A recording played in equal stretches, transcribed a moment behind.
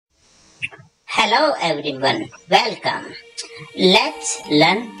Hello everyone, welcome. Let's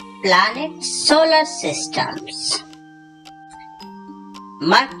learn planet solar systems.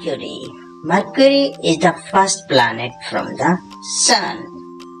 Mercury. Mercury is the first planet from the Sun.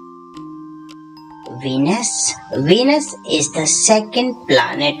 Venus. Venus is the second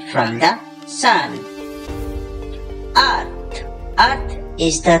planet from the Sun. Earth. Earth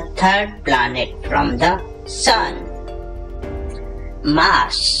is the third planet from the Sun.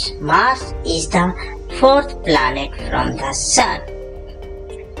 Mars. Mars is the fourth planet from the Sun.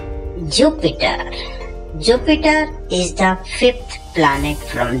 Jupiter. Jupiter is the fifth planet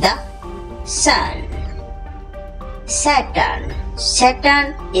from the Sun. Saturn.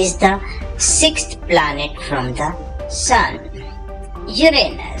 Saturn is the sixth planet from the Sun.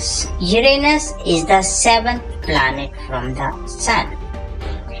 Uranus. Uranus is the seventh planet from the Sun.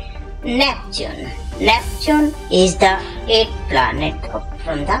 Neptune. Neptune is the eighth planet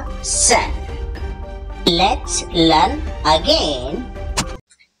from the Sun. Let's learn again.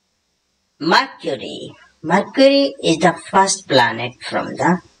 Mercury. Mercury is the first planet from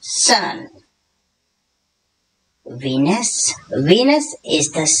the Sun. Venus. Venus is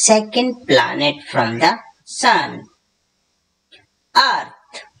the second planet from the Sun.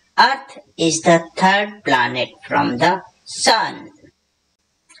 Earth. Earth is the third planet from the Sun.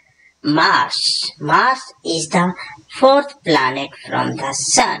 Mars. Mars is the fourth planet from the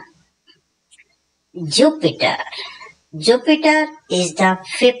Sun. Jupiter. Jupiter is the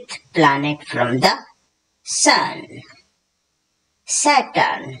fifth planet from the Sun.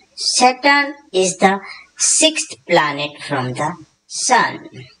 Saturn. Saturn is the sixth planet from the Sun.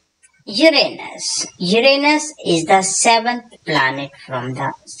 Uranus. Uranus is the seventh planet from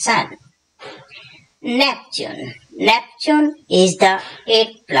the Sun. Neptune. Neptune is the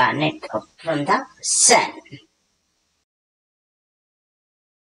eighth planet from the Sun.